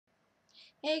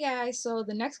Hey guys, so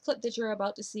the next clip that you're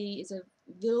about to see is a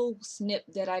little snip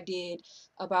that I did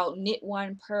about knit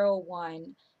one, purl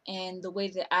one, and the way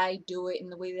that I do it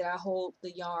and the way that I hold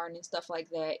the yarn and stuff like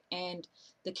that. And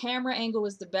the camera angle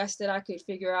is the best that I could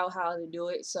figure out how to do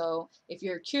it. So if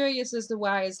you're curious as to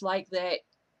why it's like that,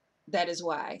 that is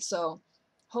why. So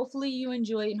hopefully you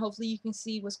enjoy it and hopefully you can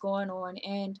see what's going on,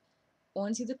 and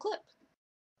on to the clip.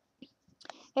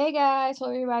 Hey guys, hope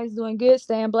everybody's doing good,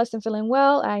 staying blessed and feeling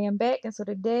well. I am back, and so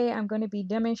today I'm going to be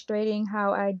demonstrating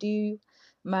how I do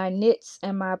my knits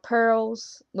and my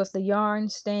purls with the yarn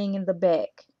staying in the back.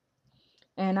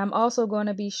 And I'm also going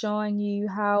to be showing you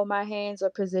how my hands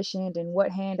are positioned and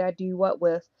what hand I do what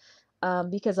with,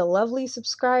 because a lovely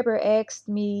subscriber asked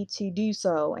me to do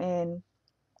so, and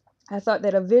I thought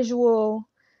that a visual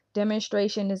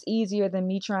demonstration is easier than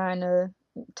me trying to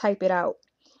type it out.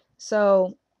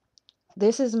 So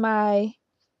this is my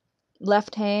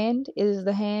left hand. Is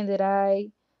the hand that I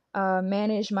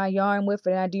manage my yarn with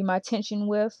and I do my tension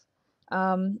with.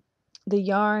 The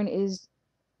yarn is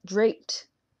draped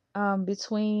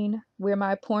between where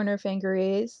my pointer finger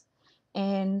is,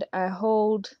 and I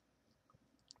hold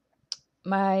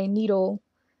my needle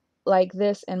like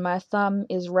this, and my thumb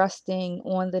is resting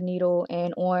on the needle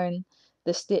and on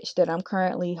the stitch that I'm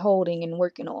currently holding and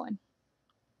working on.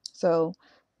 So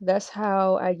that's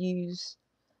how I use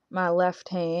my left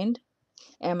hand.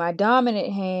 And my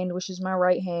dominant hand, which is my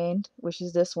right hand, which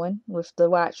is this one with the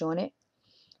watch on it,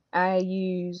 I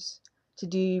use to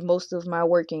do most of my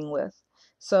working with.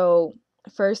 So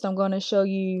first I'm going to show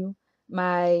you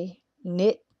my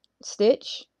knit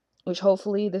stitch, which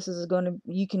hopefully this is going to,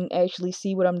 you can actually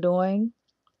see what I'm doing.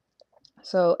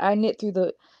 So I knit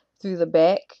through the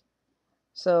back.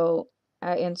 So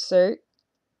I insert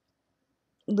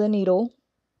the needle,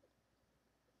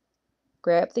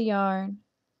 grab the yarn,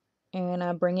 and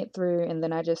I bring it through, and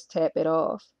then I just tap it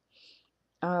off.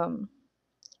 And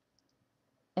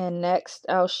next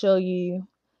I'll show you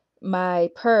my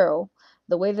purl.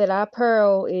 The way that I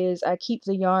purl is I keep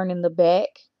the yarn in the back.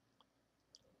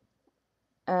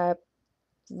 I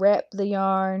wrap the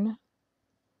yarn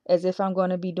as if I'm going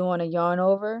to be doing a yarn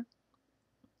over,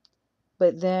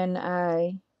 but then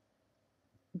I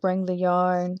bring the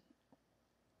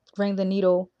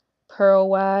needle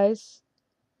purlwise,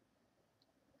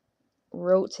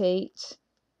 rotate,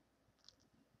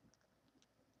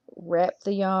 wrap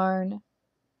the yarn,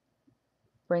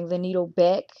 bring the needle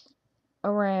back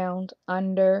around,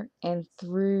 under, and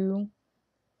through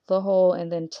the hole,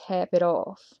 and then tap it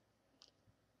off.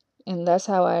 And that's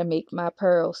how I make my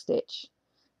purl stitch.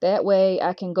 That way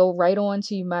I can go right on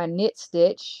to my knit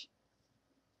stitch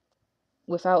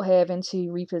without having to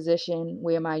reposition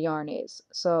where my yarn is.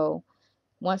 So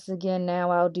once again,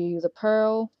 now I'll do the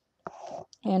purl,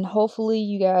 and hopefully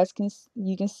you guys can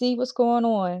see what's going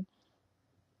on.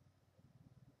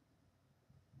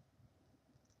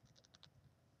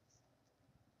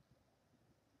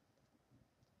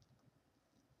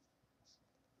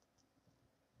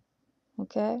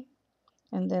 Okay,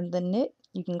 and then the knit,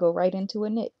 you can go right into a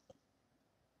knit.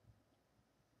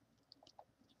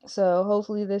 So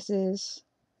hopefully this is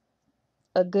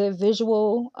a good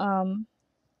visual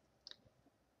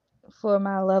for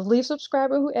my lovely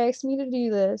subscriber who asked me to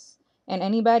do this, and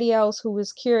anybody else who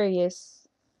was curious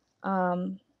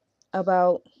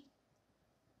about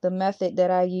the method that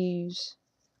I use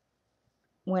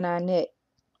when I knit.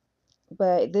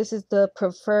 But this is the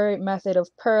preferred method of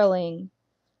purling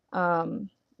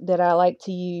that I like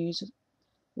to use,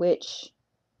 which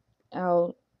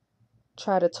I'll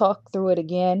try to talk through it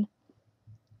again.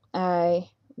 I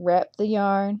wrap the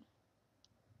yarn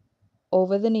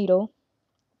over the needle,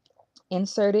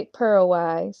 insert it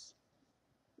purlwise,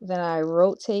 then I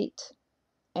rotate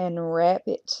and wrap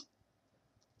it,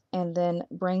 and then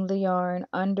bring the yarn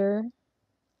under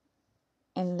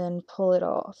and then pull it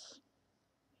off.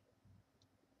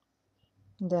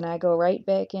 Then I go right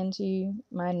back into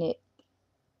my knit.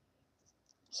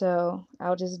 So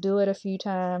I'll just do it a few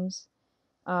times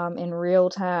in real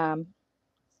time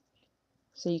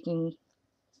so you can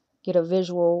get a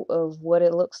visual of what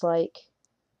it looks like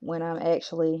when I'm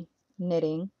actually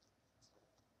knitting.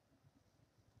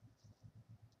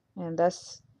 And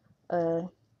that's a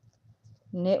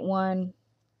knit one,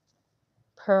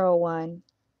 purl one,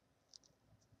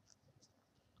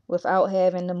 without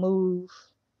having to move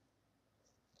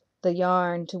the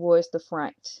yarn towards the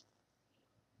front.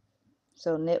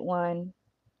 So knit one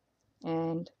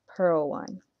and purl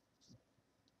one,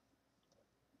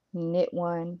 knit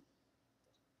one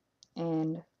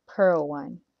and purl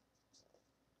one,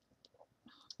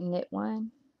 knit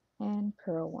one and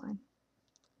purl one.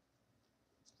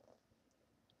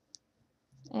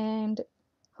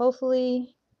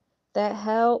 hopefully that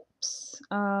helps.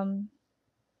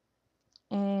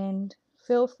 And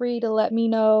feel free to let me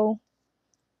know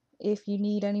if you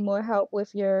need any more help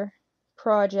with your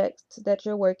projects that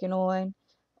you're working on,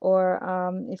 or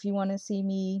if you want to see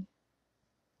me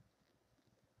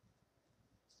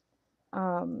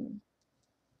um,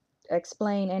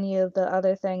 explain any of the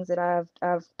other things that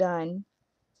I've done.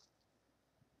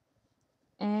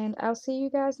 And I'll see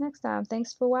you guys next time.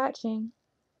 Thanks for watching.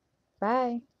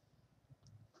 Bye.